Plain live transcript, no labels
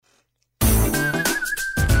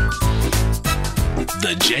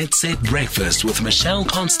The Jet Set Breakfast with Michelle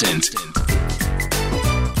Constant.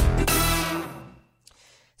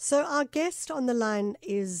 So our guest on the line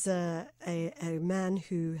is a man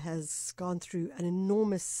who has gone through an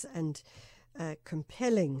enormous and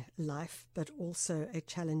compelling life, but also a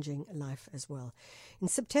challenging life as well. In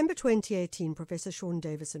September 2018, Professor Sean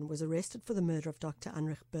Davison was arrested for the murder of Dr.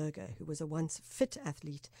 Anrich Burger, who was a once fit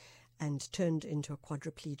athlete and turned into a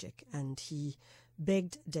quadriplegic, and he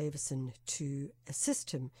begged Davison to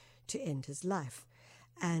assist him to end his life.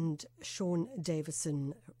 And Sean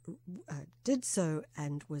Davison did so,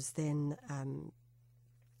 and was then,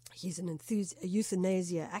 he's a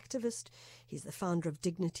euthanasia activist. He's the founder of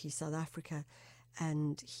Dignity South Africa,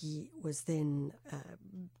 and he was then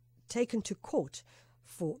taken to court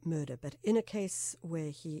for murder, but in a case where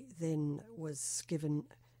he then was given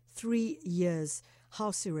 3 years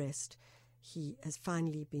house arrest. He has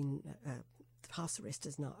finally been, the house arrest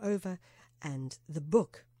is now over, and the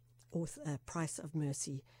book, Price of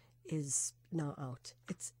Mercy, is now out.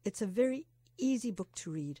 It's a very easy book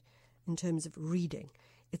to read in terms of reading.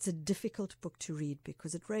 It's a difficult book to read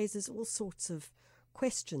because it raises all sorts of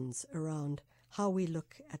questions around how we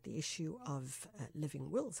look at the issue of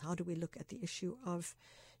living wills. How do we look at the issue of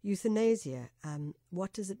euthanasia?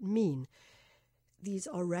 What does it mean? These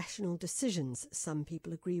are rational decisions. Some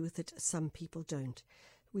people agree with it, some people don't.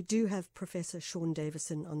 We do have Professor Sean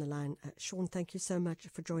Davison on the line. Sean, thank you so much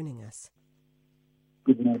for joining us.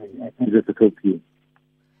 Good morning. Pleasure to talk to you.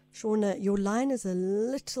 Sean, your line is a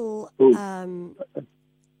little... Okay,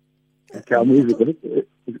 I'll move a bit.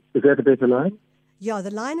 Is that a better line? Yeah,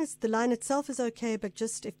 the line itself is okay, but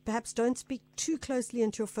just if perhaps don't speak too closely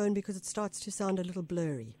into your phone because it starts to sound a little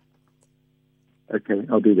blurry. Okay,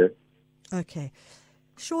 I'll do that. Okay.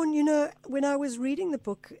 Sean, you know, when I was reading the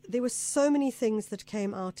book, there were so many things that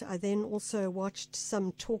came out. I then also watched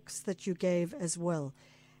some talks that you gave as well.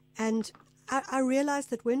 And I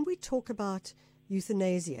realized that when we talk about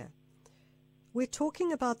euthanasia, we're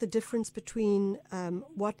talking about the difference between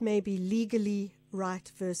what may be legally right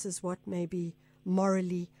versus what may be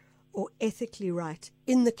morally or ethically right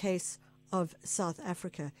in the case of South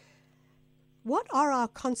Africa. What are our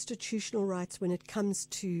constitutional rights when it comes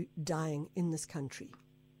to dying in this country?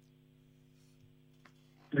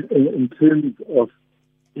 In terms of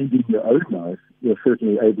ending your own life, you're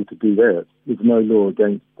certainly able to do that. There's no law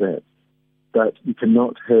against that. But you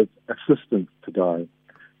cannot have assistance to die.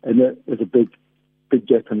 And that is a big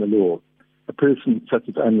gap in the law. A person such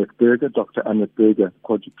as Anrich Burger, Dr. Anrich Burger,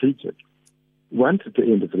 quadriplegic, wanted to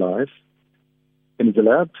end his life, and is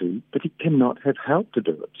allowed to, but he cannot have help to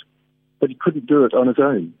do it. But he couldn't do it on his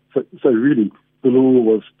own. So really, the law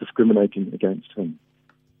was discriminating against him.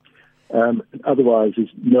 Otherwise,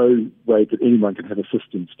 there's no way that anyone can have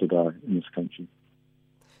assistance to die in this country.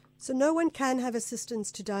 So no one can have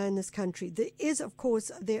assistance to die in this country.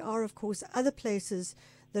 There are of course other places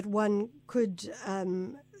that one could,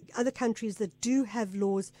 other countries that do have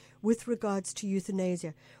laws with regards to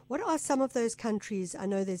euthanasia. What are some of those countries? I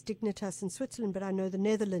know there's Dignitas in Switzerland, but I know the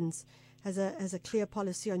Netherlands has a clear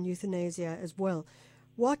policy on euthanasia as well.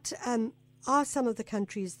 What are some of the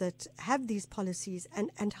countries that have these policies,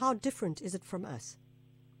 and how different is it from us?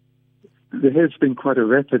 There has been quite a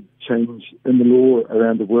rapid change in the law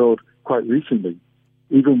around the world quite recently.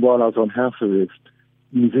 Even while I was on house arrest,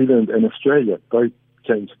 New Zealand and Australia both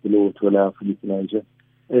changed the law to allow for euthanasia.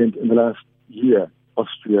 And in the last year,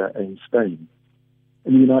 Austria and Spain.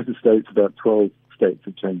 In the United States, about 12 states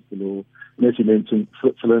have changed the law. And as you mentioned,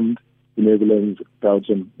 Switzerland, the Netherlands,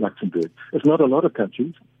 Belgium, Luxembourg. It's not a lot of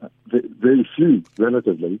countries, very few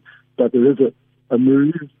relatively, but there is a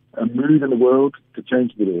move in the world to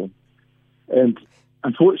change the law. And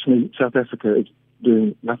unfortunately, South Africa is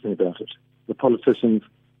doing nothing about it. The politicians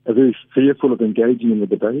are very fearful of engaging in the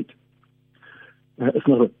debate. It's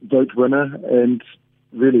not a vote winner, and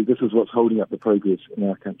really this is what's holding up the progress in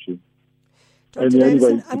our country. Dr.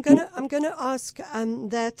 Davison, I'm going to ask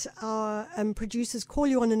that our producers call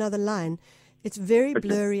you on another line. It's very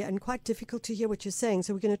blurry and quite difficult to hear what you're saying,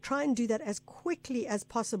 so we're going to try and do that as quickly as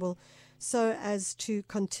possible so as to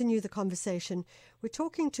continue the conversation. We're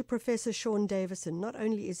talking to Professor Sean Davison. Not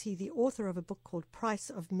only is he the author of a book called Price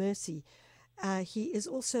of Mercy, he is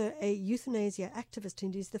also a euthanasia activist,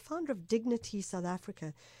 and he's the founder of Dignity South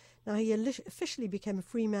Africa. Now, he officially became a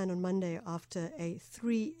free man on Monday after a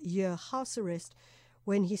 3-year house arrest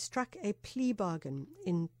when he struck a plea bargain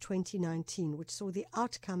in 2019, which saw the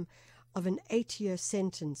outcome of an 8-year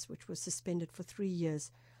sentence, which was suspended for 3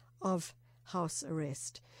 years of house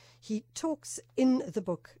arrest. He talks in the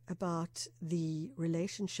book about the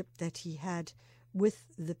relationship that he had with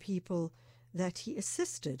the people that he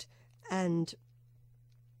assisted, and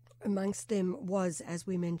Amongst them was, as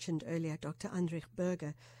we mentioned earlier, Dr. Anrich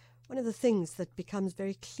Burger. One of the things that becomes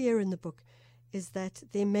very clear in the book is that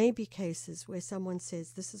there may be cases where someone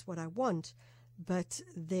says, this is what I want, but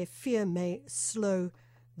their fear may slow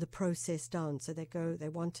the process down. So they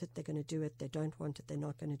want it, they're going to do it. They don't want it, they're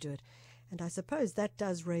not going to do it. And I suppose that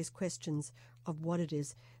does raise questions of what it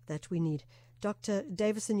is that we need. Dr.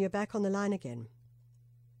 Davison, you're back on the line again.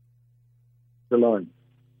 The line.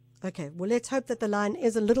 Okay, well, let's hope that the line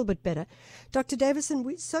is a little bit better. Dr. Davison,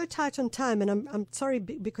 we're so tight on time, and I'm sorry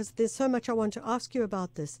because there's so much I want to ask you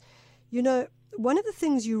about this. You know, one of the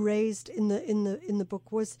things you raised in the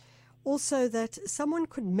book was also that someone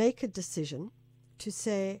could make a decision to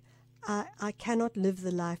say, I cannot live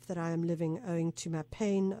the life that I am living owing to my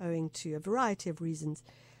pain, owing to a variety of reasons,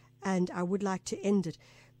 and I would like to end it.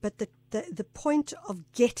 But the point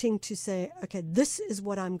of getting to say, okay, this is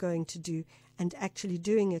what I'm going to do, and actually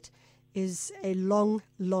doing it is a long,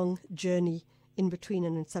 long journey in between,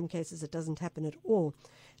 and in some cases it doesn't happen at all.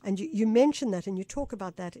 And you mention that, and you talk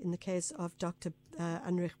about that in the case of Dr.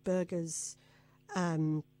 Anrich Burger's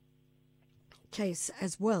case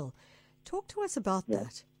as well. Talk to us about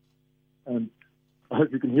that. I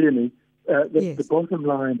hope you can hear me. Yes. The bottom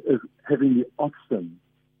line is having the option.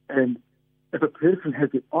 And if a person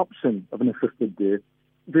has the option of an assisted death,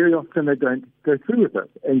 very often they don't go through with it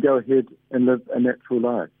and go ahead and live a natural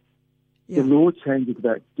life. Yeah. The law change is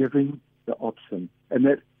about giving the option, and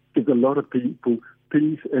that gives a lot of people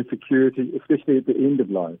peace and security, especially at the end of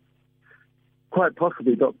life. Quite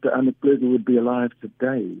possibly Dr. Anrich Burger would be alive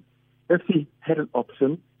today if he had an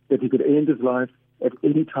option that he could end his life at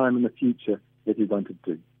any time in the future that he wanted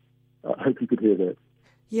to. I hope you could hear that.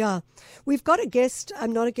 Yeah. We've got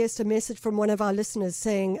a message from one of our listeners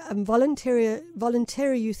saying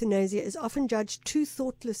voluntary euthanasia is often judged too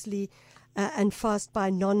thoughtlessly and fast by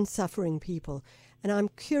non-suffering people. And I'm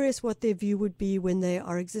curious what their view would be when they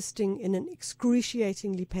are existing in an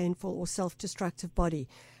excruciatingly painful or self-destructive body.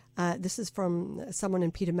 This is from someone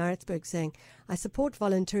in Pietermaritzburg saying, I support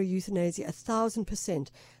voluntary euthanasia 1,000%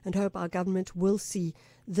 and hope our government will see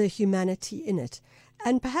the humanity in it.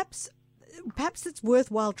 And perhaps it's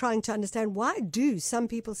worthwhile trying to understand, why do some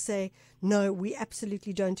people say, no, we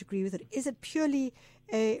absolutely don't agree with it? Is it purely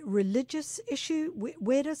a religious issue?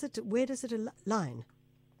 Where does it align?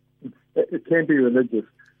 It can be religious.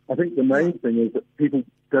 I think the main thing is that people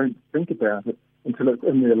don't think about it until it's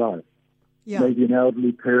in their life. Yeah. Maybe an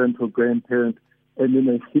elderly parent or grandparent, and then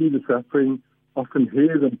they see the suffering, often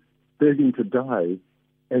hear them begging to die,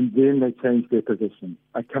 and then they change their position.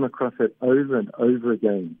 I come across it over and over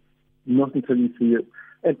again, not until you see it.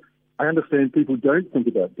 And I understand people don't think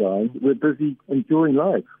about dying. We're busy enjoying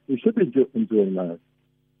life. We should be enjoying life.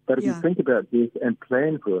 But if you think about death and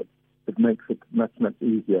plan for it, it makes it much, much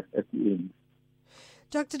easier at the end.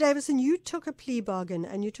 Dr. Davison, you took a plea bargain,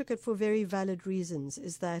 and you took it for very valid reasons,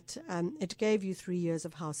 is that it gave you 3 years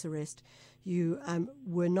of house arrest. You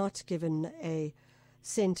were not given a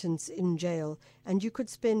sentence in jail, and you could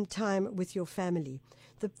spend time with your family.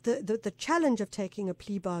 The challenge of taking a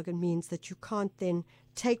plea bargain means that you can't then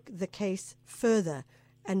take the case further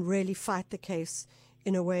and really fight the case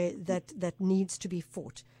in a way that needs to be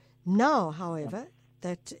fought. Now, however,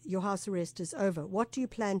 that your house arrest is over, what do you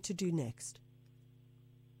plan to do next?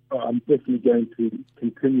 I'm definitely going to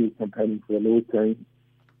continue campaigning for a law change.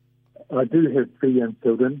 I do have 3 young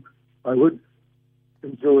children. I would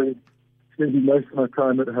enjoy spending most of my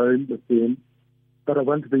time at home with them, but I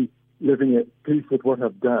want to be living at peace with what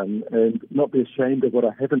I've done and not be ashamed of what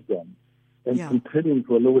I haven't done. And continuing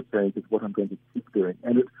for a law change is what I'm going to keep doing.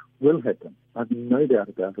 And it will happen. I've no doubt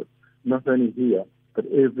about it, not only here, but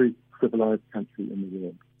every civilized country in the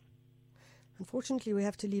world. Unfortunately, we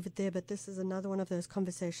have to leave it there, but this is another one of those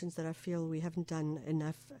conversations that I feel we haven't done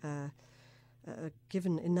enough,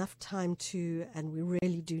 given enough time to, and we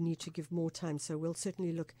really do need to give more time. So we'll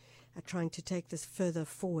certainly look at trying to take this further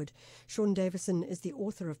forward. Sean Davison is the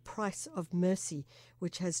author of Price of Mercy,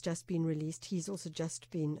 which has just been released. He's also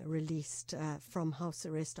just been released from house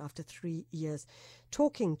arrest after 3 years,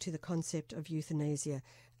 talking to the concept of euthanasia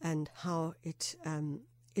and how it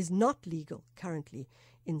is not legal currently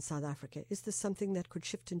in South Africa. Is this something that could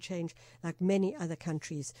shift and change like many other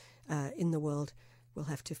countries in the world? We'll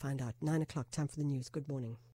have to find out. 9 o'clock, time for the news. Good morning.